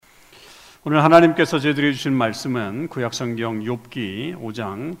오늘 하나님께서 저희들에게 주신 말씀은 구약성경 욥기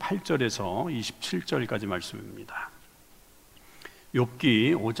 5장 8절에서 27절까지 말씀입니다.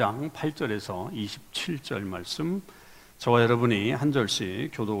 욥기 5장 8절에서 27절 말씀, 저와 여러분이 한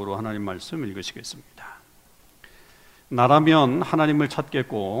절씩 교독으로 하나님 말씀 읽으시겠습니다. 나라면 하나님을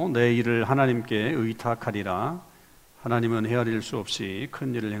찾겠고 내 일을 하나님께 의탁하리라. 하나님은 헤아릴 수 없이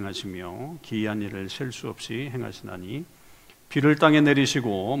큰 일을 행하시며 기이한 일을 셀 수 없이 행하시나니 비를 땅에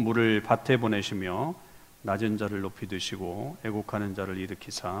내리시고 물을 밭에 보내시며 낮은 자를 높이 드시고 애곡하는 자를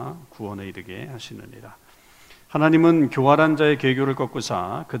일으키사 구원에 이르게 하시느니라. 하나님은 교활한 자의 계교를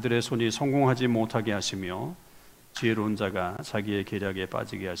꺾으사 그들의 손이 성공하지 못하게 하시며 지혜로운 자가 자기의 계략에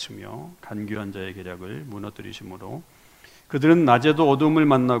빠지게 하시며 간교한 자의 계략을 무너뜨리시므로 그들은 낮에도 어둠을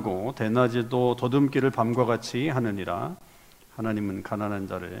만나고 대낮에도 더듬기를 밤과 같이 하느니라. 하나님은 가난한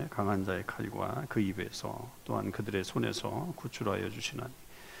자를 강한 자의 칼과 그 입에서 또한 그들의 손에서 구출하여 주시나니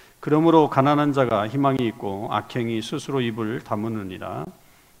그러므로 가난한 자가 희망이 있고 악행이 스스로 입을 다무느니라.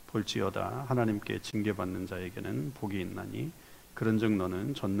 볼지어다 하나님께 징계받는 자에게는 복이 있나니 그런즉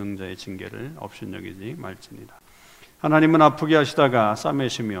너는 전능자의 징계를 업신여기지 말지니라. 하나님은 아프게 하시다가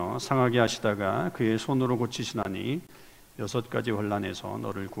싸매시며 상하게 하시다가 그의 손으로 고치시나니 6가지 환난에서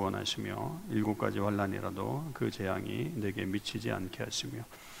너를 구원하시며 7가지 환난이라도 그 재앙이 내게 미치지 않게 하시며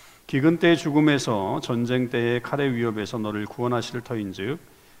기근 때의 죽음에서 전쟁 때의 칼의 위협에서 너를 구원하실 터인즉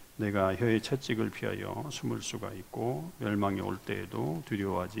내가 혀의 채찍을 피하여 숨을 수가 있고 멸망이 올 때에도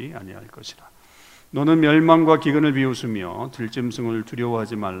두려워하지 아니할 것이라. 너는 멸망과 기근을 비웃으며 들짐승을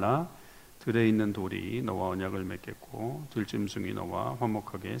두려워하지 말라. 들에 있는 돌이 너와 언약을 맺겠고 들짐승이 너와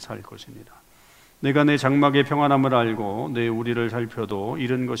화목하게 살 것이니라. 내가 내 장막의 평안함을 알고 내 우리를 살펴도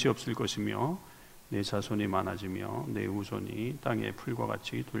잃은 것이 없을 것이며 내 자손이 많아지며 내 후손이 땅의 풀과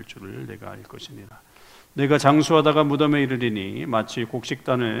같이 될 줄을 내가 알 것이니라. 내가 장수하다가 무덤에 이르리니 마치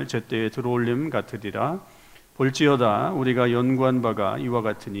곡식단을 제때에 들어올림 같으리라. 볼지어다 우리가 연구한 바가 이와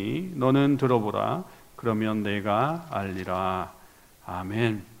같으니 너는 들어보라. 그러면 내가 알리라.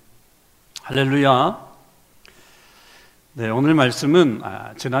 아멘. 할렐루야. 네, 오늘 말씀은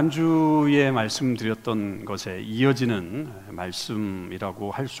지난주에 말씀드렸던 것에 이어지는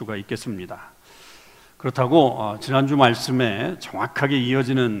말씀이라고 할 수가 있겠습니다. 그렇다고 지난주 말씀에 정확하게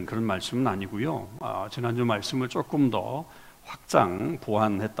이어지는 그런 말씀은 아니고요. 지난주 말씀을 조금 더 확장,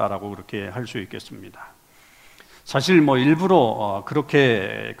 보완했다라고 그렇게 할 수 있겠습니다. 사실 일부러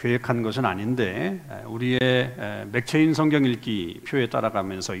그렇게 계획한 것은 아닌데 우리의 맥체인 성경 읽기 표에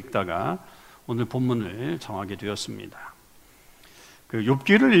따라가면서 읽다가 오늘 본문을 정하게 되었습니다. 그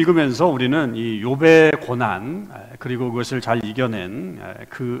욥기를 읽으면서 우리는 이 욥의 고난 그리고 그것을 잘 이겨낸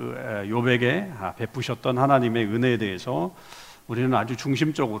그 욥에게 베푸셨던 하나님의 은혜에 대해서 우리는 아주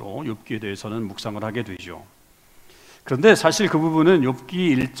중심적으로 욥기에 대해서는 묵상을 하게 되죠. 그런데 사실 그 부분은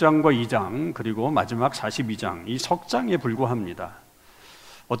욥기 1장과 2장 그리고 마지막 42장 이 석 장에 불과합니다.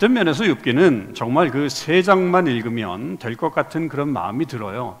 어떤 면에서 욥기는 정말 그 3장만 읽으면 될 것 같은 그런 마음이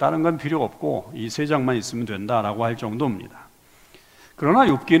들어요. 다른 건 필요 없고 이 3장만 있으면 된다라고 할 정도입니다. 그러나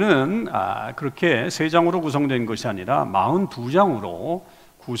욥기는 그렇게 3장으로 구성된 것이 아니라 42장으로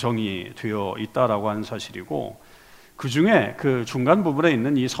구성이 되어 있다라고 하는 사실이고 그 중에 그 중간 부분에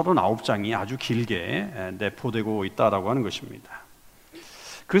있는 이 39장이 아주 길게 내포되고 있다라고 하는 것입니다.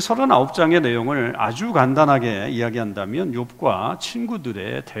 그 39장의 내용을 아주 간단하게 이야기한다면 욥과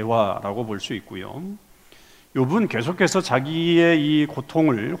친구들의 대화라고 볼 수 있고요. 욥은 계속해서 자기의 이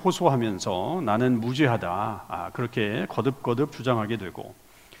고통을 호소하면서 나는 무죄하다 그렇게 거듭거듭 주장하게 되고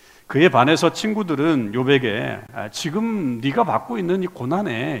그에 반해서 친구들은 욥에게 지금 네가 받고 있는 이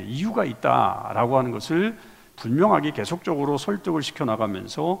고난에 이유가 있다라고 하는 것을 분명하게 계속적으로 설득을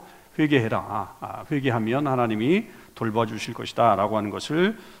시켜나가면서 회개해라. 회개하면 하나님이 돌봐주실 것이다 라고 하는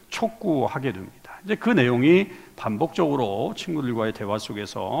것을 촉구하게 됩니다. 이제 그 내용이 반복적으로 친구들과의 대화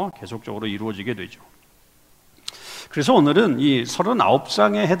속에서 계속적으로 이루어지게 되죠. 그래서 오늘은 이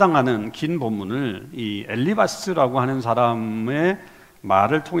 39장에 해당하는 긴 본문을 이 엘리바스라고 하는 사람의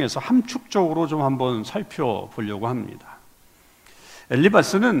말을 통해서 함축적으로 좀 한번 살펴보려고 합니다.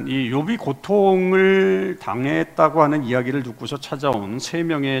 엘리바스는 이 욥이 고통을 당했다고 하는 이야기를 듣고서 찾아온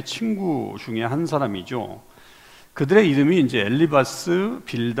 3명의 친구 중에 한 사람이죠. 그들의 이름이 이제 엘리바스,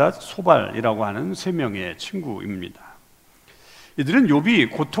 빌닷, 소발이라고 하는 3명의 친구입니다. 이들은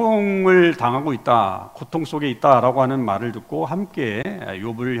욥이 고통을 당하고 있다, 고통 속에 있다라고 하는 말을 듣고 함께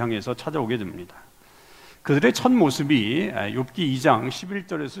욥을 향해서 찾아오게 됩니다. 그들의 첫 모습이 욥기 2장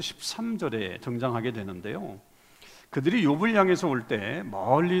 11절에서 13절에 등장하게 되는데요. 그들이 욥을 향해서 올 때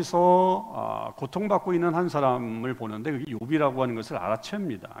멀리서 고통받고 있는 한 사람을 보는데 그게 욥이라고 하는 것을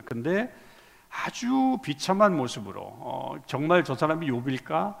알아챕니다. 근데 아주 비참한 모습으로 정말 저 사람이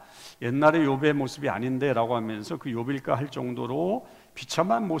욥일까? 옛날의 욥의 모습이 아닌데 라고 하면서 그 욥일까 할 정도로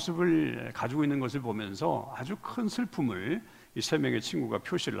비참한 모습을 가지고 있는 것을 보면서 아주 큰 슬픔을 이 세 명의 친구가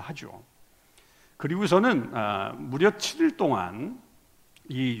표시를 하죠. 그리고서는 무려 7일 동안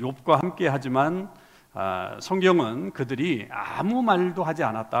이 욥과 함께 하지만 성경은 그들이 아무 말도 하지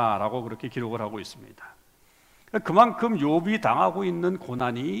않았다라고 그렇게 기록을 하고 있습니다. 그만큼 욥이 당하고 있는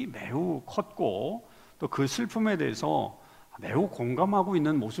고난이 매우 컸고 또 그 슬픔에 대해서 매우 공감하고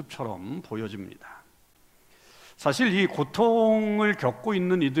있는 모습처럼 보여집니다. 사실 이 고통을 겪고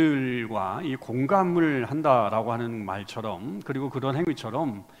있는 이들과 이 공감을 한다라고 하는 말처럼, 그리고 그런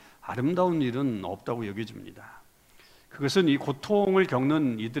행위처럼 아름다운 일은 없다고 여겨집니다. 그것은 이 고통을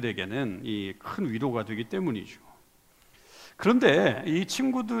겪는 이들에게는 이 큰 위로가 되기 때문이죠. 그런데 이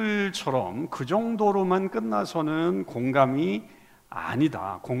친구들처럼 그 정도로만 끝나서는 공감이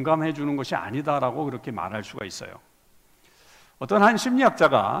아니다, 공감해 주는 것이 아니다라고 그렇게 말할 수가 있어요. 어떤 한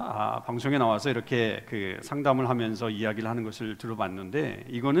심리학자가 방송에 나와서 이렇게 그 상담을 하면서 이야기를 하는 것을 들어봤는데,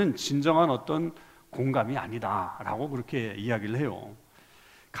 이거는 진정한 어떤 공감이 아니다라고 그렇게 이야기를 해요.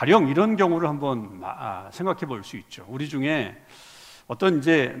 가령 이런 경우를 한번 생각해 볼 수 있죠. 우리 중에 어떤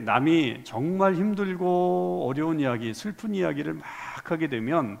이제 남이 정말 힘들고 어려운 이야기, 슬픈 이야기를 막 하게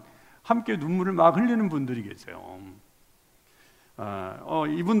되면 함께 눈물을 막 흘리는 분들이 계세요.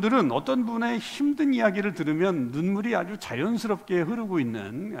 이분들은 어떤 분의 힘든 이야기를 들으면 눈물이 아주 자연스럽게 흐르고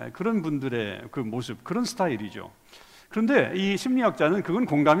있는 그런 분들의 그 모습, 그런 스타일이죠. 그런데 이 심리학자는 그건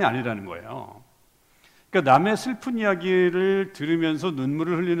공감이 아니라는 거예요. 그러니까 남의 슬픈 이야기를 들으면서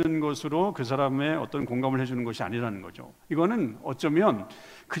눈물을 흘리는 것으로 그 사람의 어떤 공감을 해주는 것이 아니라는 거죠. 이거는 어쩌면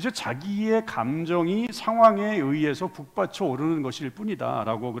그저 자기의 감정이 상황에 의해서 북받쳐 오르는 것일 뿐이다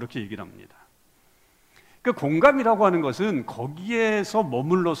라고 그렇게 얘기를 합니다. 그러니까 공감이라고 하는 것은 거기에서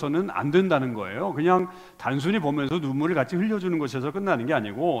머물러서는 안 된다는 거예요. 그냥 단순히 보면서 눈물을 같이 흘려주는 것에서 끝나는 게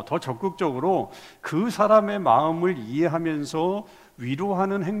아니고 더 적극적으로 그 사람의 마음을 이해하면서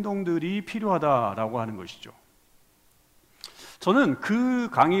위로하는 행동들이 필요하다라고 하는 것이죠. 저는 그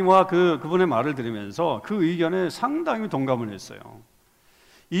강의와 그분의 말을 들으면서 그 의견에 상당히 동감을 했어요.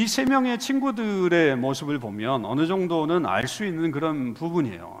 이 세 명의 친구들의 모습을 보면 어느 정도는 알 수 있는 그런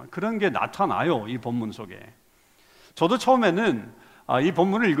부분이에요. 그런 게 나타나요, 이 본문 속에. 저도 처음에는 이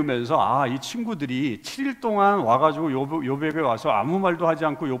본문을 읽으면서 이 친구들이 7일 동안 와가지고 욥에게 와서 아무 말도 하지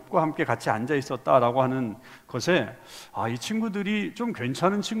않고 욥과 함께 같이 앉아 있었다라고 하는 것에 이 친구들이 좀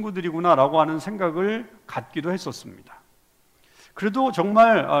괜찮은 친구들이구나라고 하는 생각을 갖기도 했었습니다. 그래도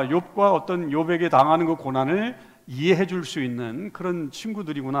정말 욥과 어떤 욥에게 당하는 그 고난을 이해해 줄 수 있는 그런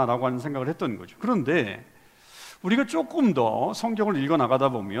친구들이구나라고 하는 생각을 했던 거죠. 그런데 우리가 조금 더 성경을 읽어 나가다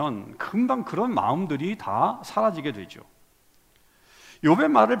보면 금방 그런 마음들이 다 사라지게 되죠. 욥의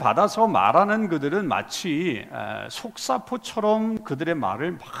말을 받아서 말하는 그들은 마치 속사포처럼 그들의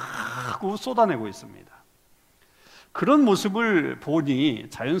말을 마구 쏟아내고 있습니다. 그런 모습을 보니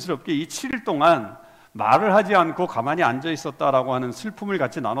자연스럽게 이 7일 동안 말을 하지 않고 가만히 앉아 있었다라고 하는, 슬픔을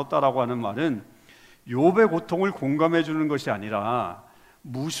같이 나눴다라고 하는 말은 욥의 고통을 공감해 주는 것이 아니라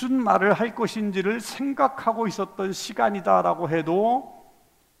무슨 말을 할 것인지를 생각하고 있었던 시간이다라고 해도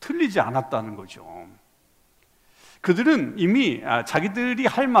틀리지 않았다는 거죠. 그들은 이미 자기들이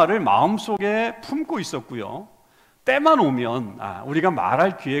할 말을 마음속에 품고 있었고요, 때만 오면 우리가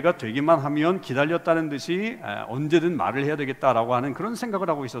말할 기회가 되기만 하면 기다렸다는 듯이 언제든 말을 해야 되겠다라고 하는 그런 생각을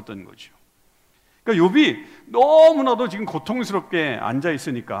하고 있었던 거죠. 그러니까 욥이 너무나도 지금 고통스럽게 앉아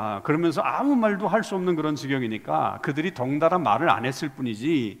있으니까, 그러면서 아무 말도 할 수 없는 그런 지경이니까 그들이 덩달아 말을 안 했을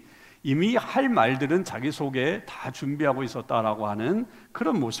뿐이지 이미 할 말들은 자기 속에 다 준비하고 있었다라고 하는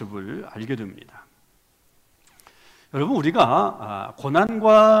그런 모습을 알게 됩니다. 여러분, 우리가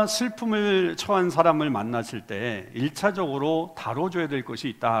고난과 슬픔을 처한 사람을 만났을 때 1차적으로 다뤄줘야 될 것이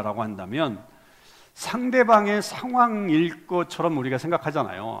있다라고 한다면 상대방의 상황일 것처럼 우리가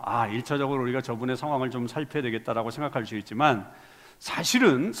생각하잖아요. 1차적으로 우리가 저분의 상황을 좀 살펴야 되겠다라고 생각할 수 있지만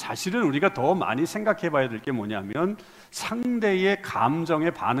사실은 우리가 더 많이 생각해 봐야 될 게 뭐냐면 상대의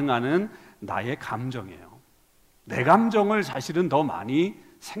감정에 반응하는 나의 감정이에요. 내 감정을 사실은 더 많이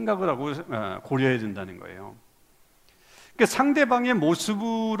생각을 하고 고려해야 된다는 거예요. 그러니까 상대방의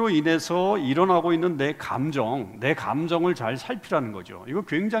모습으로 인해서 일어나고 있는 내 감정을 잘 살피라는 거죠. 이거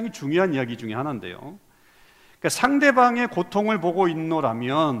굉장히 중요한 이야기 중에 하나인데요. 그러니까 상대방의 고통을 보고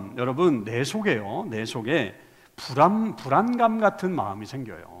있노라면 여러분, 내 속에 불안감 같은 마음이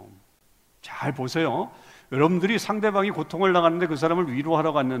생겨요. 잘 보세요. 여러분들이 상대방이 고통을 당하는데 그 사람을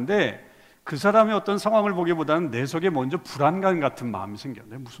위로하러 갔는데 그 사람의 어떤 상황을 보기보다는 내 속에 먼저 불안감 같은 마음이 생겨.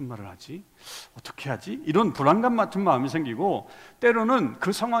 내가 무슨 말을 하지? 어떻게 하지? 이런 불안감 같은 마음이 생기고, 때로는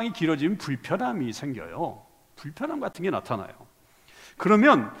그 상황이 길어지면 불편함이 생겨요. 불편함 같은 게 나타나요.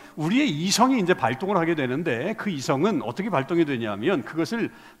 그러면 우리의 이성이 이제 발동을 하게 되는데, 그 이성은 어떻게 발동이 되냐면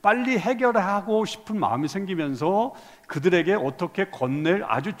그것을 빨리 해결하고 싶은 마음이 생기면서 그들에게 어떻게 건넬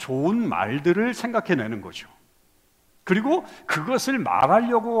아주 좋은 말들을 생각해내는 거죠. 그리고 그것을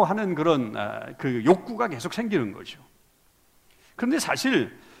말하려고 하는 그런 그 욕구가 계속 생기는 거죠. 그런데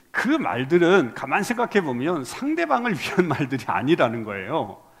사실 그 말들은 가만 생각해 보면 상대방을 위한 말들이 아니라는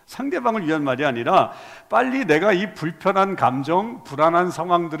거예요. 상대방을 위한 말이 아니라 빨리 내가 이 불편한 감정, 불안한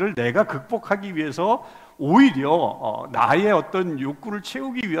상황들을 내가 극복하기 위해서 오히려 나의 어떤 욕구를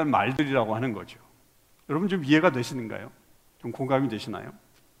채우기 위한 말들이라고 하는 거죠. 여러분 좀 이해가 되시는가요? 좀 공감이 되시나요?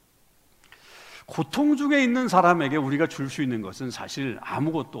 고통 중에 있는 사람에게 우리가 줄 수 있는 것은 사실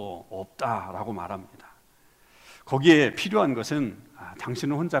아무것도 없다라고 말합니다. 거기에 필요한 것은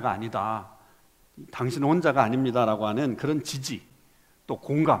당신은 혼자가 아니다, 당신은 혼자가 아닙니다라고 하는 그런 지지, 또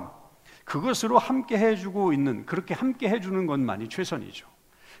공감, 그것으로 함께 해주고 있는, 그렇게 함께 해주는 것만이 최선이죠.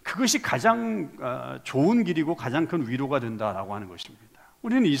 그것이 가장 좋은 길이고 가장 큰 위로가 된다라고 하는 것입니다.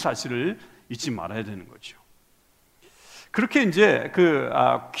 우리는 이 사실을 잊지 말아야 되는 거죠. 그렇게 이제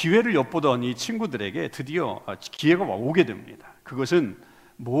기회를 엿보던 이 친구들에게 드디어 기회가 오게 됩니다. 그것은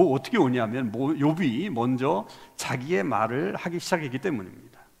어떻게 오냐면 욥이 먼저 자기의 말을 하기 시작했기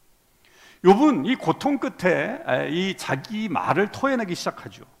때문입니다. 욥은 이 고통 끝에 이 자기 말을 토해내기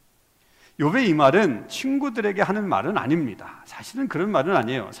시작하죠. 욥의 이 말은 친구들에게 하는 말은 아닙니다. 사실은 그런 말은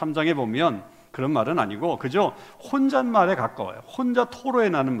아니에요. 3장에 보면 그런 말은 아니고 그저 혼잣말에 가까워요. 혼자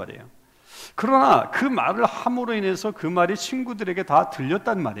토로해나는 말이에요. 그러나 그 말을 함으로 인해서 그 말이 친구들에게 다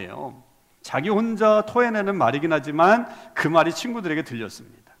들렸단 말이에요. 자기 혼자 토해내는 말이긴 하지만 그 말이 친구들에게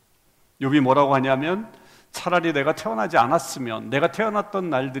들렸습니다. 욥이 뭐라고 하냐면 차라리 내가 태어나지 않았으면, 내가 태어났던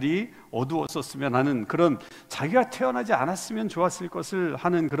날들이 어두웠었으면 하는 그런, 자기가 태어나지 않았으면 좋았을 것을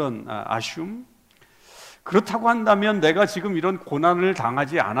하는 그런 아쉬움, 그렇다고 한다면 내가 지금 이런 고난을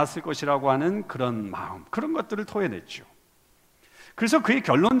당하지 않았을 것이라고 하는 그런 마음, 그런 것들을 토해냈죠. 그래서 그의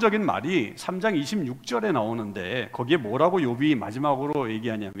결론적인 말이 3장 26절에 나오는데, 거기에 뭐라고 욥이 마지막으로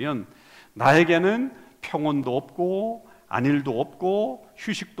얘기하냐면 나에게는 평온도 없고 안일도 없고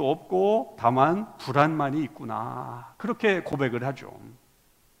휴식도 없고 다만 불안만이 있구나, 그렇게 고백을 하죠.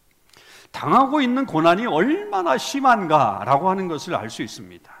 당하고 있는 고난이 얼마나 심한가라고 하는 것을 알 수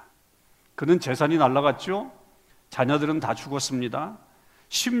있습니다. 그는 재산이 날아갔죠. 자녀들은 다 죽었습니다.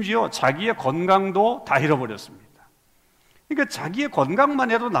 심지어 자기의 건강도 다 잃어버렸습니다. 그러니까 자기의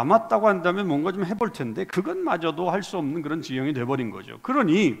건강만 해도 남았다고 한다면 뭔가 좀 해볼 텐데 그것마저도 할 수 없는 그런 지경이 돼버린 거죠.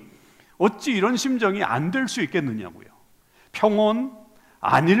 그러니 어찌 이런 심정이 안 될 수 있겠느냐고요. 평온,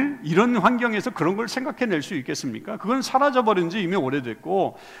 안일, 이런 환경에서 그런 걸 생각해낼 수 있겠습니까? 그건 사라져버린 지 이미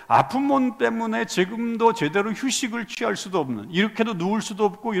오래됐고, 아픈 몸 때문에 지금도 제대로 휴식을 취할 수도 없는, 이렇게도 누울 수도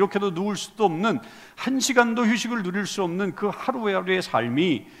없고 이렇게도 누울 수도 없는, 한 시간도 휴식을 누릴 수 없는 그 하루하루의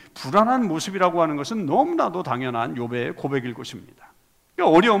삶이 불안한 모습이라고 하는 것은 너무나도 당연한 욥의 고백일 것입니다.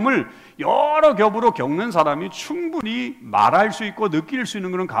 그러니까 어려움을 여러 겹으로 겪는 사람이 충분히 말할 수 있고 느낄 수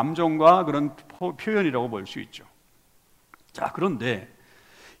있는 그런 감정과 그런 표현이라고 볼 수 있죠. 자, 그런데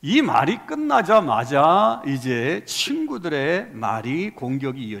이 말이 끝나자마자 이제 친구들의 말이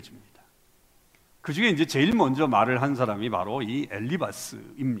공격이 이어집니다. 그 중에 이제 제일 먼저 말을 한 사람이 바로 이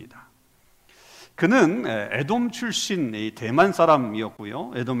엘리바스입니다. 그는 에돔 출신 대만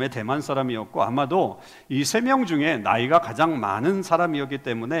사람이었고요. 에돔의 대만 사람이었고, 아마도 이 세 명 중에 나이가 가장 많은 사람이었기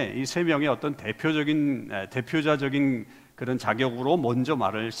때문에 이 세 명의 어떤 대표자적인 그런 자격으로 먼저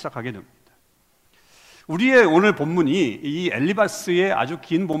말을 시작하게 됩니다. 우리의 오늘 본문이 이 엘리바스의 아주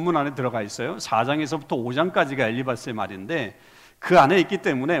긴 본문 안에 들어가 있어요. 4장에서부터 5장까지가 엘리바스의 말인데 그 안에 있기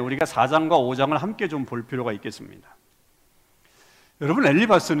때문에 우리가 4장과 5장을 함께 좀 볼 필요가 있겠습니다. 여러분,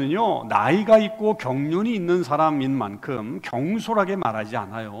 엘리바스는요, 나이가 있고 경륜이 있는 사람인 만큼 경솔하게 말하지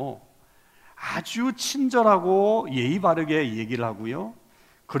않아요. 아주 친절하고 예의 바르게 얘기를 하고요,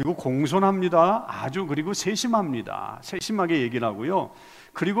 그리고 공손합니다. 그리고 세심합니다. 세심하게 얘기를 하고요,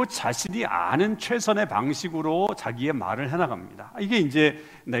 그리고 자신이 아는 최선의 방식으로 자기의 말을 해나갑니다. 이게 이제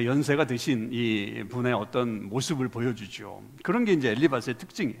연세가 드신 이 분의 어떤 모습을 보여주죠. 그런 게 이제 엘리바스의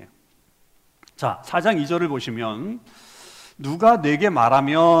특징이에요. 자, 4장 2절을 보시면 누가 내게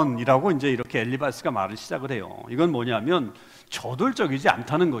말하면 이라고 이제 이렇게 엘리바스가 말을 시작을 해요. 이건 뭐냐면 저돌적이지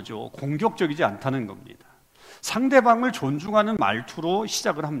않다는 거죠. 공격적이지 않다는 겁니다. 상대방을 존중하는 말투로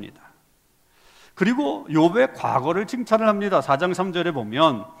시작을 합니다. 그리고 욥의 과거를 칭찬을 합니다. 4장 3절에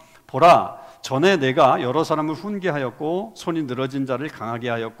보면 보라, 전에 내가 여러 사람을 훈계하였고 손이 늘어진 자를 강하게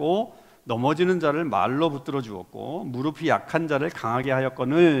하였고 넘어지는 자를 말로 붙들어 주었고 무릎이 약한 자를 강하게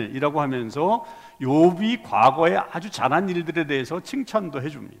하였거늘 이라고 하면서 욥이 과거에 아주 잘한 일들에 대해서 칭찬도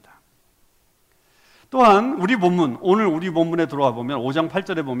해줍니다. 또한 우리 본문, 오늘 우리 본문에 들어와 보면 5장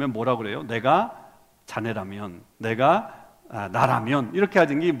 8절에 보면 뭐라 그래요? 내가 자네라면, 내가 나라면, 이렇게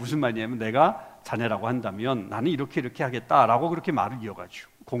하는 게 무슨 말이냐면 내가 자네라고 한다면 나는 이렇게 하겠다라고 그렇게 말을 이어가죠.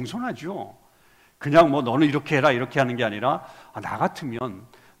 공손하죠. 그냥 뭐 너는 이렇게 해라 이렇게 하는 게 아니라 나 같으면,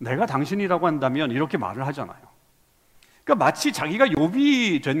 내가 당신이라고 한다면 이렇게 말을 하잖아요. 그러니까 마치 자기가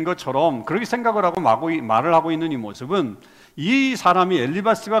욥이 된 것처럼 그렇게 생각을 하고 말을 하고 있는 이 모습은 이 사람이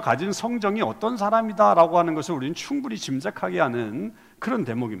엘리바스가 가진 성정이 어떤 사람이다라고 하는 것을 우리는 충분히 짐작하게 하는 그런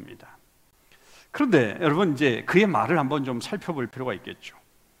대목입니다. 그런데 여러분, 이제 그의 말을 한번 좀 살펴볼 필요가 있겠죠.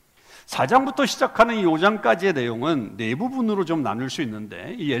 4장부터 시작하는 이 5장까지의 내용은 네 부분으로 좀 나눌 수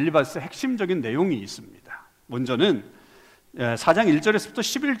있는데 이 엘리바스의 핵심적인 내용이 있습니다. 먼저는 4장 1절에서부터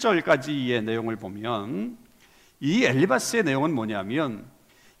 11절까지의 내용을 보면 이 엘리바스의 내용은 뭐냐면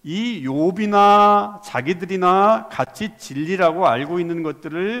이 욥이나 자기들이나 같이 진리라고 알고 있는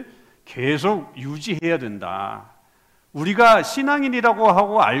것들을 계속 유지해야 된다. 우리가 신앙인이라고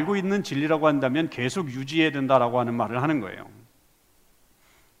하고 알고 있는 진리라고 한다면 계속 유지해야 된다라고 하는 말을 하는 거예요.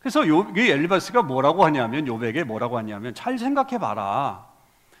 그래서 엘리바스가 뭐라고 하냐면, 욥에게 뭐라고 하냐면, 잘 생각해 봐라.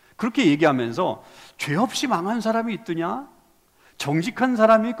 그렇게 얘기하면서 죄 없이 망한 사람이 있더냐? 정직한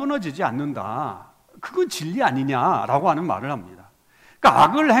사람이 끊어지지 않는다. 그건 진리 아니냐라고 하는 말을 합니다. 그러니까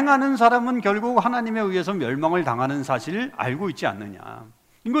악을 행하는 사람은 결국 하나님에 의해서 멸망을 당하는 사실을 알고 있지 않느냐.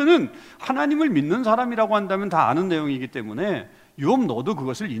 이거는 하나님을 믿는 사람이라고 한다면 다 아는 내용이기 때문에 욥 너도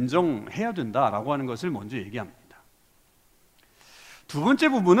그것을 인정해야 된다라고 하는 것을 먼저 얘기합니다. 두 번째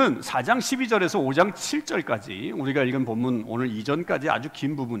부분은 4장 12절에서 5장 7절까지 우리가 읽은 본문 오늘 이전까지 아주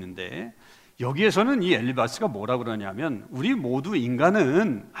긴 부분인데, 여기에서는 이 엘리바스가 뭐라 그러냐면 우리 모두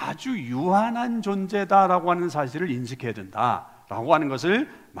인간은 아주 유한한 존재다라고 하는 사실을 인식해야 된다라고 하는 것을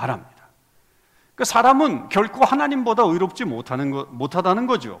말합니다. 그러니까 사람은 결코 하나님보다 의롭지 못하다는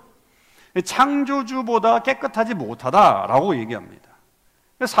거죠. 창조주보다 깨끗하지 못하다라고 얘기합니다.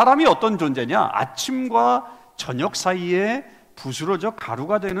 사람이 어떤 존재냐? 아침과 저녁 사이에 부스러져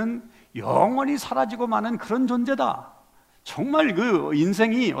가루가 되는 영원히 사라지고 마는 그런 존재다. 정말 그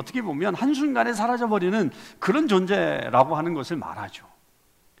인생이 어떻게 보면 한순간에 사라져버리는 그런 존재라고 하는 것을 말하죠.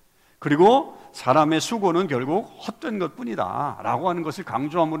 그리고 사람의 수고는 결국 헛된 것뿐이다 라고 하는 것을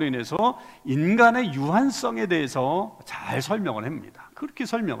강조함으로 인해서 인간의 유한성에 대해서 잘 설명을 합니다. 그렇게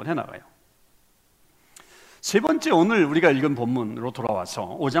설명을 해나가요. 세 번째, 오늘 우리가 읽은 본문으로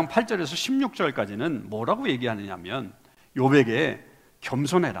돌아와서 5장 8절에서 16절까지는 뭐라고 얘기하느냐면 욥에게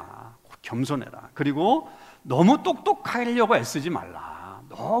겸손해라. 그리고 너무 똑똑하려고 애쓰지 말라.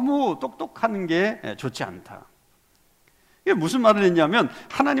 너무 똑똑하는 게 좋지 않다. 이게 무슨 말을 했냐면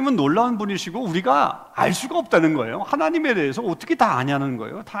하나님은 놀라운 분이시고 우리가 알 수가 없다는 거예요. 하나님에 대해서 어떻게 다 아냐는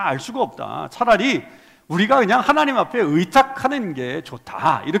거예요. 다 알 수가 없다. 차라리 우리가 그냥 하나님 앞에 의탁하는 게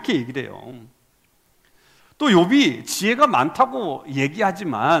좋다. 이렇게 얘기를 해요. 또 욥이 지혜가 많다고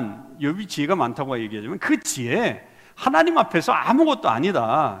얘기하지만 그 지혜 하나님 앞에서 아무것도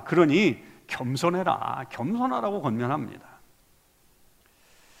아니다. 그러니 겸손하라고 권면합니다.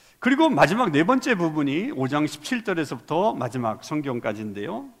 그리고 마지막 네 번째 부분이 5장 17절에서부터 마지막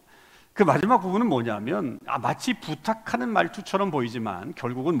성경까지인데요. 그 마지막 부분은 뭐냐면 마치 부탁하는 말투처럼 보이지만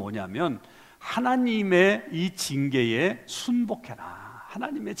결국은 뭐냐면 하나님의 이 징계에 순복해라.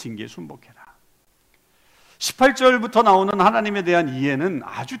 하나님의 징계에 순복해라. 18절부터 나오는 하나님에 대한 이해는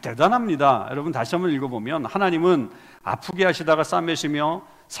아주 대단합니다. 여러분 다시 한번 읽어보면 하나님은 아프게 하시다가 싸매시며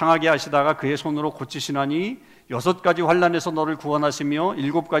상하게 하시다가 그의 손으로 고치시나니 6가지 환난에서 너를 구원하시며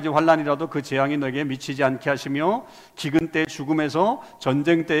 7가지 환난이라도 그 재앙이 너에게 미치지 않게 하시며 기근 때 죽음에서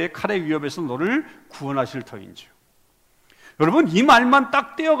전쟁 때의 칼의 위협에서 너를 구원하실 터인지요. 여러분 이 말만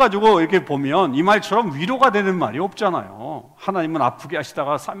딱 떼어가지고 이렇게 보면 이 말처럼 위로가 되는 말이 없잖아요. 하나님은 아프게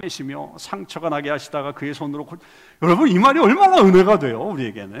하시다가 싸매시며 상처가 나게 하시다가 그의 손으로 여러분 이 말이 얼마나 은혜가 돼요.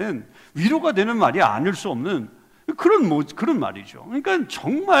 우리에게는 위로가 되는 말이 아닐 수 없는 그런 말이죠. 그러니까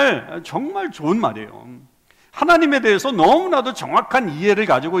정말 좋은 말이에요. 하나님에 대해서 너무나도 정확한 이해를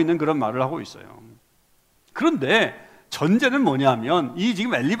가지고 있는 그런 말을 하고 있어요. 그런데 전제는 뭐냐면 이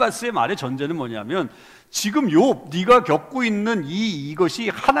지금 엘리바스의 말의 전제는 뭐냐면 지금 욥 네가 겪고 있는 이것이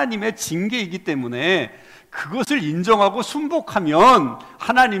하나님의 징계이기 때문에 그것을 인정하고 순복하면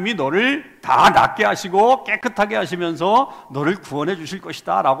하나님이 너를 다 낫게 하시고 깨끗하게 하시면서 너를 구원해 주실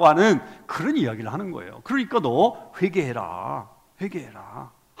것이다 라고 하는 그런 이야기를 하는 거예요. 그러니까 너 회개해라.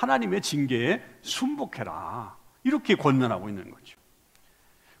 하나님의 징계에 순복해라. 이렇게 권면하고 있는 거죠.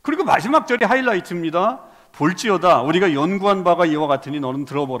 그리고 마지막 절이 하이라이트입니다. 볼지어다 우리가 연구한 바가 이와 같으니 너는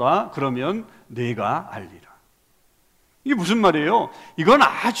들어보라. 그러면 네가 알리라. 이게 무슨 말이에요? 이건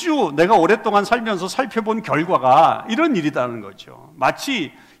아주 내가 오랫동안 살면서 살펴본 결과가 이런 일이라는 거죠.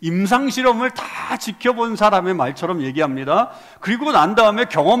 마치 임상실험을 다 지켜본 사람의 말처럼 얘기합니다. 그리고 난 다음에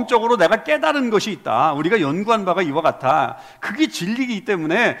경험적으로 내가 깨달은 것이 있다. 우리가 연구한 바가 이와 같아. 그게 진리이기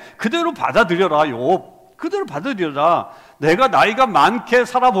때문에 그대로 받아들여라. 그대로 받아들여라. 내가 나이가 많게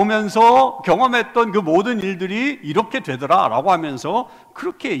살아보면서 경험했던 그 모든 일들이 이렇게 되더라 라고 하면서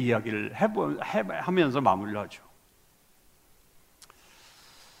그렇게 이야기를 하면서 마무리를 하죠.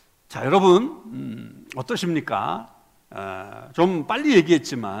 자, 여러분 어떠십니까? 좀 빨리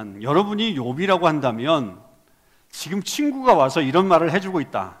얘기했지만 여러분이 욥이라고 한다면 지금 친구가 와서 이런 말을 해주고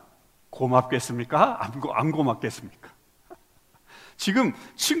있다. 고맙겠습니까? 안 고맙겠습니까? 지금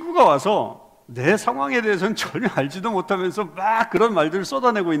친구가 와서 내 상황에 대해서는 전혀 알지도 못하면서 막 그런 말들을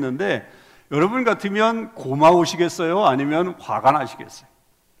쏟아내고 있는데 여러분 같으면 고마우시겠어요? 아니면 화가 나시겠어요?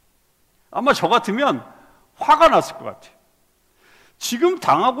 아마 저 같으면 화가 났을 것 같아요. 지금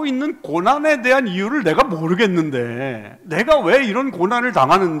당하고 있는 고난에 대한 이유를 내가 모르겠는데 내가 왜 이런 고난을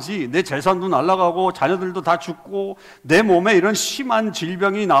당하는지, 내 재산도 날아가고 자녀들도 다 죽고 내 몸에 이런 심한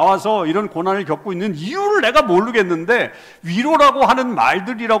질병이 나와서 이런 고난을 겪고 있는 이유를 내가 모르겠는데 위로라고 하는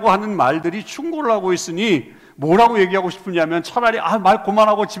말들이 충고를 하고 있으니 뭐라고 얘기하고 싶으냐면 차라리 말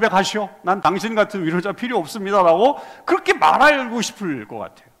그만하고 집에 가시오. 난 당신 같은 위로자 필요 없습니다라고 그렇게 말하고 싶을 것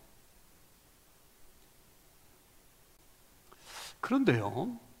같아요.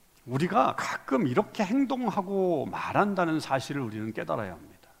 그런데요, 우리가 가끔 이렇게 행동하고 말한다는 사실을 우리는 깨달아야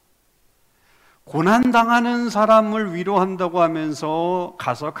합니다. 고난당하는 사람을 위로한다고 하면서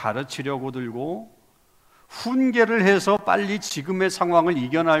가서 가르치려고 들고 훈계를 해서 빨리 지금의 상황을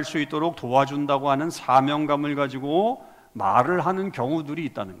이겨낼 수 있도록 도와준다고 하는 사명감을 가지고 말을 하는 경우들이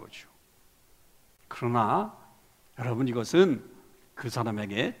있다는 거죠. 그러나 여러분, 이것은 그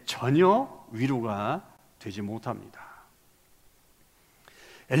사람에게 전혀 위로가 되지 못합니다.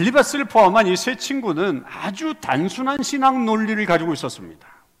 엘리바스를 포함한 이 세 친구는 아주 단순한 신앙 논리를 가지고 있었습니다.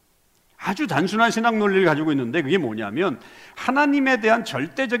 아주 단순한 신앙 논리를 가지고 있는데 그게 뭐냐면 하나님에 대한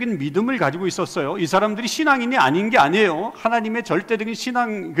절대적인 믿음을 가지고 있었어요. 이 사람들이 신앙인이 아닌 게 아니에요. 하나님의 절대적인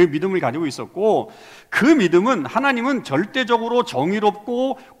신앙, 그 믿음을 가지고 있었고, 그 믿음은 하나님은 절대적으로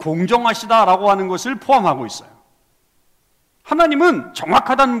정의롭고 공정하시다라고 하는 것을 포함하고 있어요. 하나님은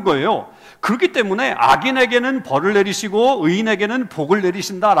정확하다는 거예요. 그렇기 때문에 악인에게는 벌을 내리시고 의인에게는 복을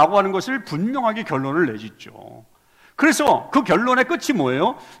내리신다라고 하는 것을 분명하게 결론을 내짓죠. 그래서 그 결론의 끝이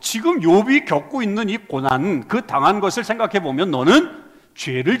뭐예요? 지금 욥이 겪고 있는 이 고난, 그 당한 것을 생각해 보면 너는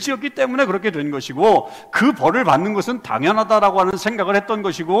죄를 지었기 때문에 그렇게 된 것이고 그 벌을 받는 것은 당연하다라고 하는 생각을 했던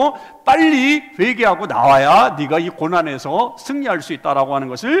것이고 빨리 회개하고 나와야 네가 이 고난에서 승리할 수 있다라고 하는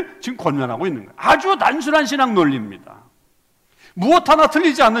것을 지금 권면하고 있는 거예요. 아주 단순한 신앙 논리입니다. 무엇 하나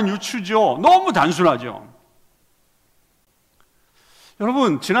틀리지 않는 유추죠. 너무 단순하죠.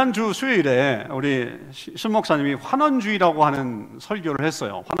 여러분, 지난주 수요일에 우리 신 목사님이 환원주의라고 하는 설교를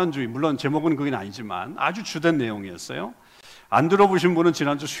했어요. 환원주의, 물론 제목은 그게 아니지만 아주 주된 내용이었어요. 안 들어보신 분은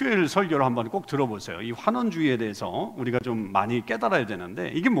지난주 수요일 설교를 한번 꼭 들어보세요. 이 환원주의에 대해서 우리가 좀 많이 깨달아야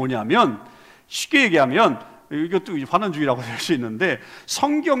되는데 이게 뭐냐면, 쉽게 얘기하면 이것도 환원주의라고 할 수 있는데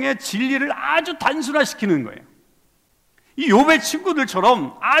성경의 진리를 아주 단순화시키는 거예요. 이 욥의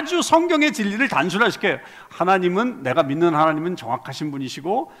친구들처럼 아주 성경의 진리를 단순화시켜요. 하나님은, 내가 믿는 하나님은 정확하신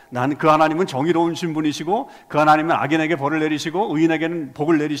분이시고 나는 그 하나님은 정의로우신 분이시고 그 하나님은 악인에게 벌을 내리시고 의인에게는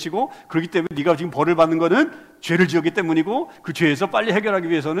복을 내리시고, 그렇기 때문에 네가 지금 벌을 받는 것은 죄를 지었기 때문이고 그 죄에서 빨리 해결하기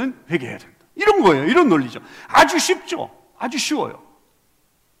위해서는 회개해야 된다. 이런 거예요. 이런 논리죠. 아주 쉽죠. 아주 쉬워요.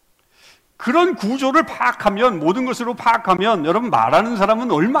 그런 구조를 파악하면, 모든 것으로 파악하면 여러분, 말하는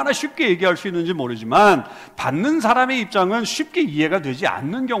사람은 얼마나 쉽게 얘기할 수 있는지 모르지만 받는 사람의 입장은 쉽게 이해가 되지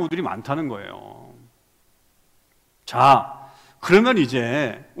않는 경우들이 많다는 거예요. 자, 그러면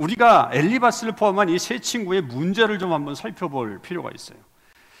이제 우리가 엘리바스를 포함한 이 세 친구의 문제를 좀 한번 살펴볼 필요가 있어요.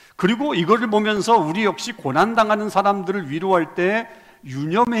 그리고 이거를 보면서 우리 역시 고난당하는 사람들을 위로할 때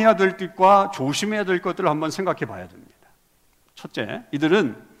유념해야 될 것과 조심해야 될 것들을 한번 생각해 봐야 됩니다. 첫째,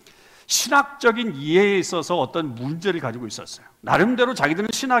 이들은 신학적인 이해에 있어서 어떤 문제를 가지고 있었어요. 나름대로 자기들은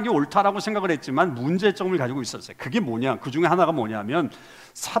신학이 옳다라고 생각을 했지만 문제점을 가지고 있었어요. 그게 뭐냐? 그 중에 하나가 뭐냐면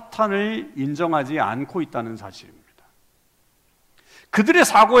사탄을 인정하지 않고 있다는 사실입니다. 그들의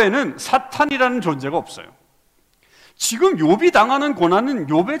사고에는 사탄이라는 존재가 없어요. 지금 욥이 당하는 고난은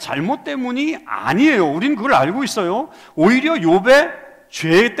욥의 잘못 때문이 아니에요. 우리는 그걸 알고 있어요. 오히려 욥의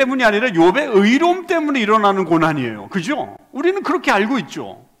죄 때문이 아니라 욥의 의로움 때문에 일어나는 고난이에요. 그죠? 우리는 그렇게 알고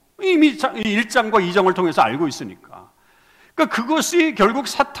있죠. 이미 1장과 2장을 통해서 알고 있으니까. 그러니까 그것이 결국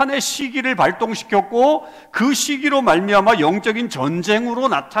사탄의 시기를 발동시켰고 그 시기로 말미암아 영적인 전쟁으로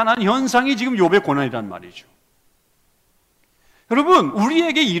나타난 현상이 지금 욥의 고난이란 말이죠. 여러분,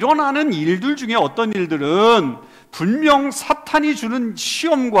 우리에게 일어나는 일들 중에 어떤 일들은 분명 사탄이 주는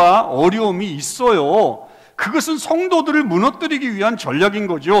시험과 어려움이 있어요. 그것은 성도들을 무너뜨리기 위한 전략인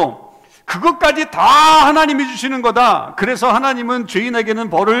거죠. 그것까지 다 하나님이 주시는 거다. 그래서 하나님은 죄인에게는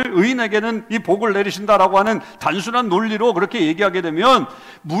벌을, 의인에게는 이 복을 내리신다라고 하는 단순한 논리로 그렇게 얘기하게 되면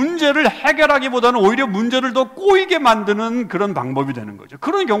문제를 해결하기보다는 오히려 문제를 더 꼬이게 만드는 그런 방법이 되는 거죠.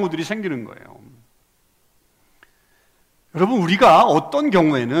 그런 경우들이 생기는 거예요. 여러분, 우리가 어떤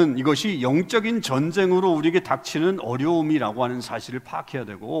경우에는 이것이 영적인 전쟁으로 우리에게 닥치는 어려움이라고 하는 사실을 파악해야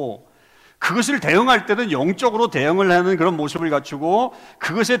되고, 그것을 대응할 때는 영적으로 대응을 하는 그런 모습을 갖추고,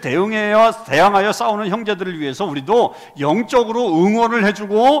 그것에 대항하여 싸우는 형제들을 위해서 우리도 영적으로 응원을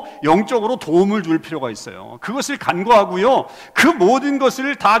해주고 영적으로 도움을 줄 필요가 있어요. 그것을 간과하고요, 그 모든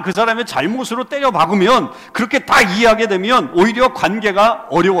것을 다 그 사람의 잘못으로 때려 박으면, 그렇게 다 이해하게 되면 오히려 관계가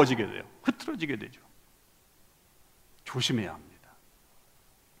어려워지게 돼요. 흐트러지게 되죠. 조심해야 합니다.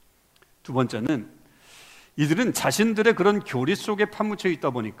 두 번째는, 이들은 자신들의 그런 교리 속에 파묻혀 있다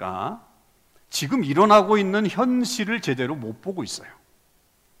보니까 지금 일어나고 있는 현실을 제대로 못 보고 있어요.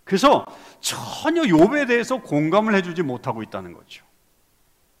 그래서 전혀 욥에 대해서 공감을 해주지 못하고 있다는 거죠.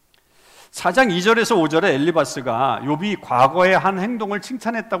 4장 2절에서 5절에 엘리바스가 욥이 과거의 한 행동을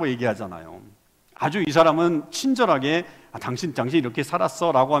칭찬했다고 얘기하잖아요. 아주 이 사람은 친절하게 당신 이렇게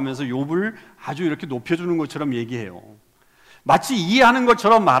살았어 라고 하면서 욥을 아주 이렇게 높여주는 것처럼 얘기해요. 마치 이해하는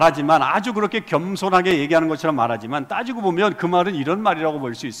것처럼 말하지만, 아주 그렇게 겸손하게 얘기하는 것처럼 말하지만, 따지고 보면 그 말은 이런 말이라고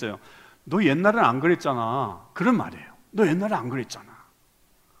볼 수 있어요. 너 옛날엔 안 그랬잖아. 그런 말이에요. 너 옛날에 안 그랬잖아.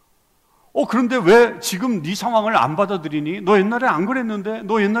 그런데 왜 지금 네 상황을 안 받아들이니? 너 옛날에 안 그랬는데?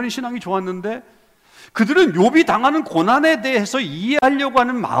 너 옛날에 신앙이 좋았는데? 그들은 욥이 당하는 고난에 대해서 이해하려고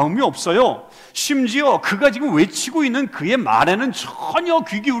하는 마음이 없어요. 심지어 그가 지금 외치고 있는 그의 말에는 전혀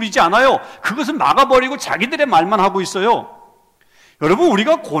귀 기울이지 않아요. 그것은 막아버리고 자기들의 말만 하고 있어요. 여러분,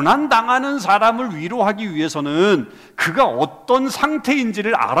 우리가 고난당하는 사람을 위로하기 위해서는 그가 어떤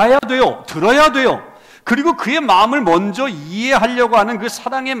상태인지를 알아야 돼요. 들어야 돼요. 그리고 그의 마음을 먼저 이해하려고 하는 그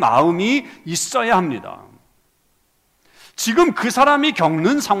사랑의 마음이 있어야 합니다. 지금 그 사람이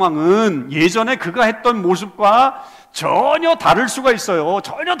겪는 상황은 예전에 그가 했던 모습과 전혀 다를 수가 있어요.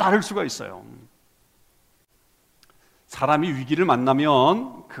 전혀 다를 수가 있어요. 사람이 위기를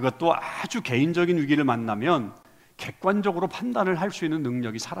만나면, 그것도 아주 개인적인 위기를 만나면 객관적으로 판단을 할 수 있는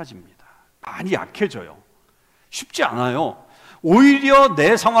능력이 사라집니다. 많이 약해져요. 쉽지 않아요. 오히려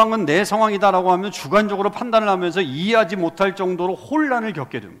내 상황은 내 상황이다라고 하면 주관적으로 판단을 하면서 이해하지 못할 정도로 혼란을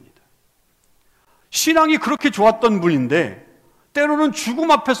겪게 됩니다. 신앙이 그렇게 좋았던 분인데 때로는 죽음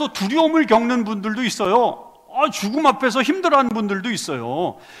앞에서 두려움을 겪는 분들도 있어요. 죽음 앞에서 힘들어하는 분들도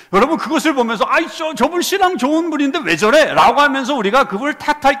있어요. 여러분, 그것을 보면서 저분 신앙 좋은 분인데 왜 저래? 라고 하면서 우리가 그분을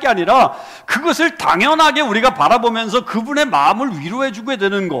탓할 게 아니라, 그것을 당연하게 우리가 바라보면서 그분의 마음을 위로해주게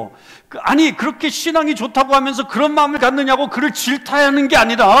되는 거. 아니, 그렇게 신앙이 좋다고 하면서 그런 마음을 갖느냐고 그를 질타하는 게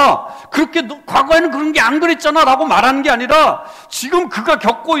아니라, 그렇게 과거에는 그런 게 안 그랬잖아 라고 말하는 게 아니라, 지금 그가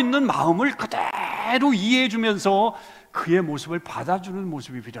겪고 있는 마음을 그대로 이해해주면서 그의 모습을 받아주는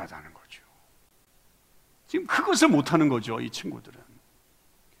모습이 필요하다는 거죠. 지금 그것을 못하는 거죠, 이 친구들은.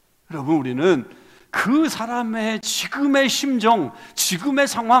 여러분, 우리는 그 사람의 지금의 심정, 지금의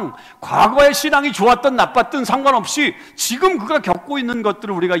상황, 과거의 신앙이 좋았든 나빴든 상관없이 지금 그가 겪고 있는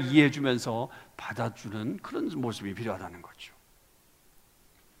것들을 우리가 이해해주면서 받아주는 그런 모습이 필요하다는 거죠.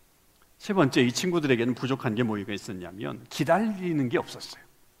 세 번째, 이 친구들에게는 부족한 게 뭐가 있었냐면 기다리는 게 없었어요.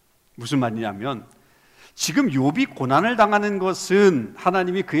 무슨 말이냐면, 지금 욥이 고난을 당하는 것은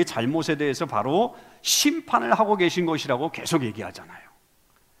하나님이 그의 잘못에 대해서 바로 심판을 하고 계신 것이라고 계속 얘기하잖아요.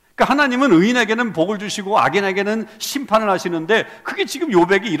 그러니까 하나님은 의인에게는 복을 주시고 악인에게는 심판을 하시는데, 그게 지금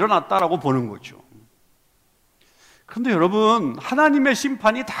욥에게 일어났다라고 보는 거죠. 그런데 여러분, 하나님의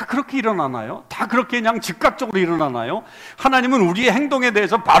심판이 다 그렇게 일어나나요? 다 그렇게 그냥 즉각적으로 일어나나요? 하나님은 우리의 행동에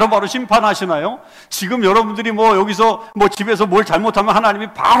대해서 바로바로 심판하시나요? 지금 여러분들이 여기서 집에서 뭘 잘못하면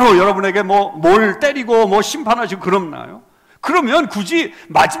하나님이 바로 여러분에게 뭘 때리고 심판하시고 그러나요? 그러면 굳이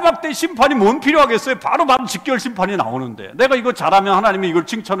마지막 때 심판이 뭔 필요하겠어요? 바로 직결 심판이 나오는데, 내가 이거 잘하면 하나님이 이걸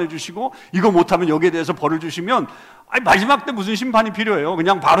칭찬해 주시고, 이거 못하면 여기에 대해서 벌을 주시면, 마지막 때 무슨 심판이 필요해요?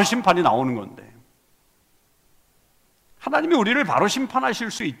 그냥 바로 심판이 나오는 건데. 하나님이 우리를 바로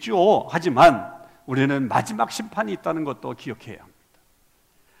심판하실 수 있죠. 하지만 우리는 마지막 심판이 있다는 것도 기억해야 합니다.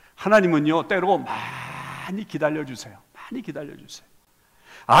 하나님은요, 때로 많이 기다려주세요. 많이 기다려주세요.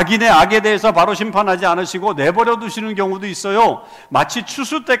 악인의 악에 대해서 바로 심판하지 않으시고 내버려 두시는 경우도 있어요. 마치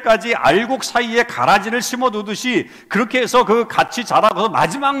추수 때까지 알곡 사이에 가라지를 심어두듯이 그렇게 해서 그 같이 자라고서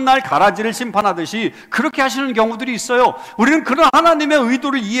마지막 날 가라지를 심판하듯이 그렇게 하시는 경우들이 있어요. 우리는 그런 하나님의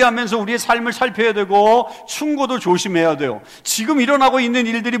의도를 이해하면서 우리의 삶을 살펴야 되고 충고도 조심해야 돼요. 지금 일어나고 있는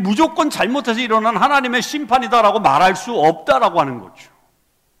일들이 무조건 잘못해서 일어난 하나님의 심판이다라고 말할 수 없다라고 하는 거죠.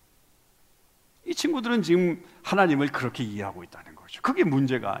 이 친구들은 지금 하나님을 그렇게 이해하고 있다는 거죠. 그게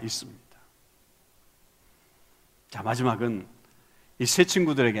문제가 있습니다. 자, 마지막은 이 세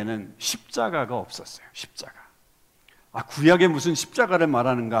친구들에게는 십자가가 없었어요. 십자가. 구약에 무슨 십자가를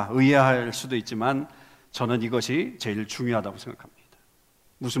말하는가 의아할 수도 있지만 저는 이것이 제일 중요하다고 생각합니다.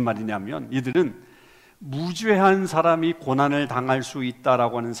 무슨 말이냐면 이들은 무죄한 사람이 고난을 당할 수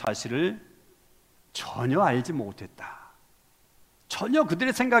있다라고 하는 사실을 전혀 알지 못했다. 전혀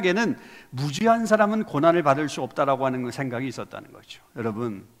그들의 생각에는 무죄한 사람은 고난을 받을 수 없다라고 하는 생각이 있었다는 거죠.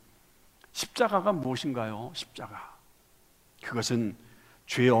 여러분, 십자가가 무엇인가요? 십자가. 그것은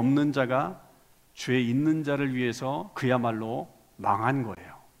죄 없는 자가 죄 있는 자를 위해서 그야말로 망한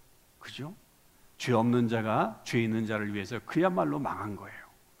거예요. 그죠? 죄 없는 자가 죄 있는 자를 위해서 그야말로 망한 거예요.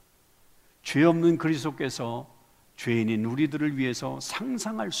 죄 없는 그리스도께서 죄인인 우리들을 위해서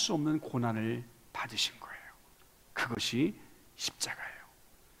상상할 수 없는 고난을 받으신 거예요. 그것이 십자가예요.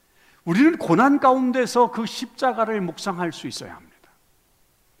 우리는 고난 가운데서 그 십자가를 묵상할 수 있어야 합니다.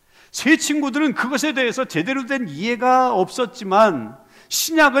 세 친구들은 그것에 대해서 제대로 된 이해가 없었지만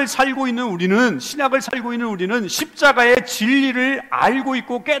신약을 살고 있는 우리는 십자가의 진리를 알고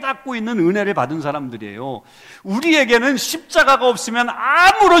있고 깨닫고 있는 은혜를 받은 사람들이에요. 우리에게는 십자가가 없으면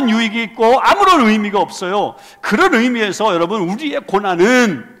아무런 유익이 있고 아무런 의미가 없어요. 그런 의미에서 여러분, 우리의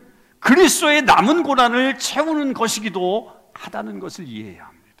고난은 그리스도의 남은 고난을 채우는 것이기도 하다는 것을 이해해야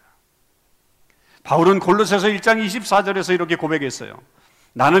합니다. 바울은 골로새서 1장 24절에서 이렇게 고백했어요.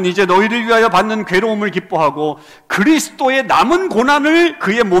 나는 이제 너희를 위하여 받는 괴로움을 기뻐하고 그리스도의 남은 고난을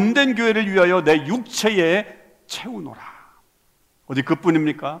그의 몸된 교회를 위하여 내 육체에 채우노라. 어디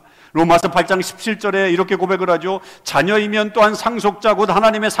그뿐입니까? 로마서 8장 17절에 이렇게 고백을 하죠. 자녀이면 또한 상속자 곧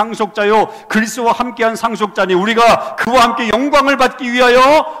하나님의 상속자요 그리스도와 함께한 상속자니 우리가 그와 함께 영광을 받기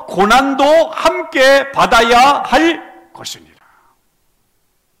위하여 고난도 함께 받아야 할 것이니라.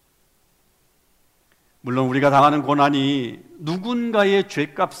 물론 우리가 당하는 고난이 누군가의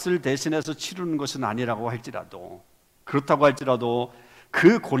죄값을 대신해서 치르는 것은 아니라고 할지라도, 그렇다고 할지라도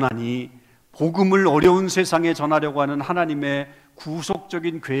그 고난이 복음을 어려운 세상에 전하려고 하는 하나님의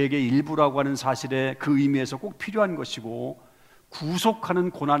구속적인 계획의 일부라고 하는 사실에 그 의미에서 꼭 필요한 것이고,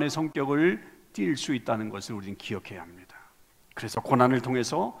 구속하는 고난의 성격을 띌 수 있다는 것을 우리는 기억해야 합니다. 그래서 고난을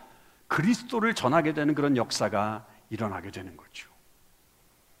통해서 그리스도를 전하게 되는 그런 역사가 일어나게 되는 거죠.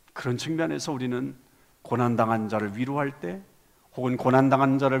 그런 측면에서 우리는 고난당한 자를 위로할 때, 혹은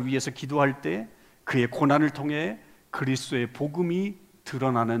고난당한 자를 위해서 기도할 때 그의 고난을 통해 그리스도의 복음이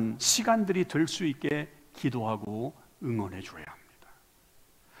드러나는 시간들이 될 수 있게 기도하고 응원해 줘야 합니다.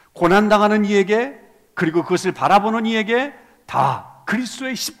 고난당하는 이에게, 그리고 그것을 바라보는 이에게 다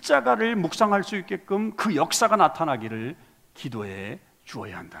그리스도의 십자가를 묵상할 수 있게끔 그 역사가 나타나기를 기도해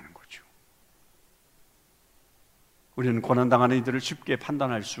주어야 한다는 거죠. 우리는 고난당하는 이들을 쉽게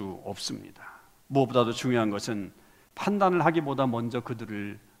판단할 수 없습니다. 무엇보다도 중요한 것은 판단을 하기보다 먼저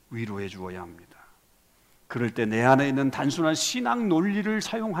그들을 위로해 주어야 합니다. 그럴 때 내 안에 있는 단순한 신앙 논리를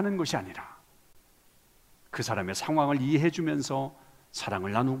사용하는 것이 아니라 그 사람의 상황을 이해해 주면서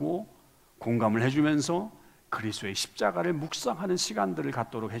사랑을 나누고 공감을 해주면서 그리스도의 십자가를 묵상하는 시간들을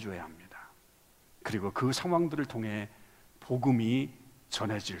갖도록 해줘야 합니다. 그리고 그 상황들을 통해 복음이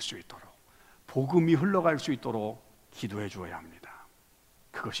전해질 수 있도록, 복음이 흘러갈 수 있도록 기도해 주어야 합니다.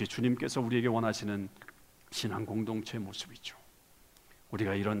 그것이 주님께서 우리에게 원하시는 신앙 공동체의 모습이죠.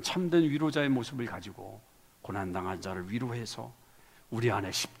 우리가 이런 참된 위로자의 모습을 가지고 고난당한 자를 위로해서 우리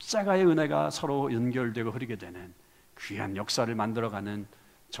안에 십자가의 은혜가 서로 연결되고 흐르게 되는 귀한 역사를 만들어가는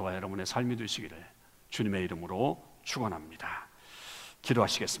저와 여러분의 삶이 되시기를 주님의 이름으로 축원합니다.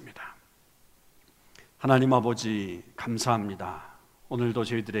 기도하시겠습니다. 하나님 아버지, 감사합니다. 오늘도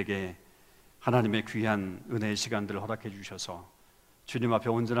저희들에게 하나님의 귀한 은혜의 시간들을 허락해 주셔서 주님 앞에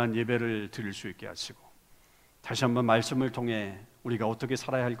온전한 예배를 드릴 수 있게 하시고, 다시 한번 말씀을 통해 우리가 어떻게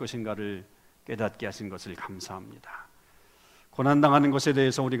살아야 할 것인가를 깨닫게 하신 것을 감사합니다. 고난당하는 것에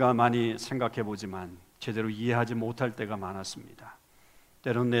대해서 우리가 많이 생각해 보지만 제대로 이해하지 못할 때가 많았습니다.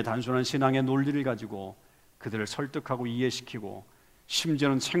 때로는 내 단순한 신앙의 논리를 가지고 그들을 설득하고 이해시키고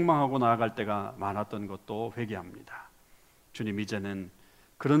심지어는 책망하고 나아갈 때가 많았던 것도 회개합니다. 주님, 이제는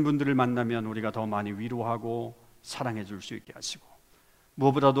그런 분들을 만나면 우리가 더 많이 위로하고 사랑해 줄 수 있게 하시고,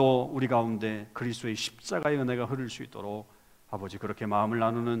 무엇보다도 우리 가운데 그리스도의 십자가의 은혜가 흐를 수 있도록 아버지, 그렇게 마음을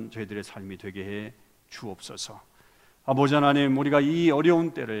나누는 저희들의 삶이 되게 해 주옵소서. 아버지 하나님, 우리가 이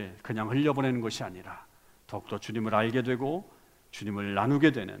어려운 때를 그냥 흘려보내는 것이 아니라 더욱더 주님을 알게 되고 주님을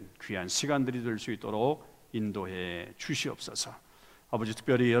나누게 되는 귀한 시간들이 될 수 있도록 인도해 주시옵소서. 아버지,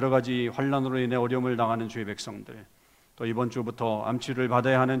 특별히 여러 가지 환난으로 인해 어려움을 당하는 주의 백성들, 또 이번 주부터 암치료를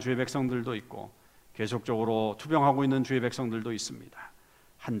받아야 하는 주의 백성들도 있고 계속적으로 투병하고 있는 주의 백성들도 있습니다.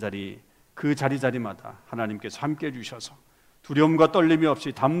 한 자리 그 자리자리마다 하나님께서 함께 해주셔서 두려움과 떨림이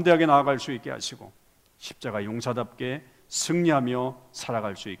없이 담대하게 나아갈 수 있게 하시고 십자가 용사답게 승리하며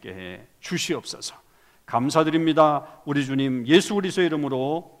살아갈 수 있게 해 주시옵소서. 감사드립니다. 우리 주님 예수 그리스도의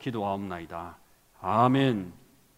이름으로 기도하옵나이다. 아멘.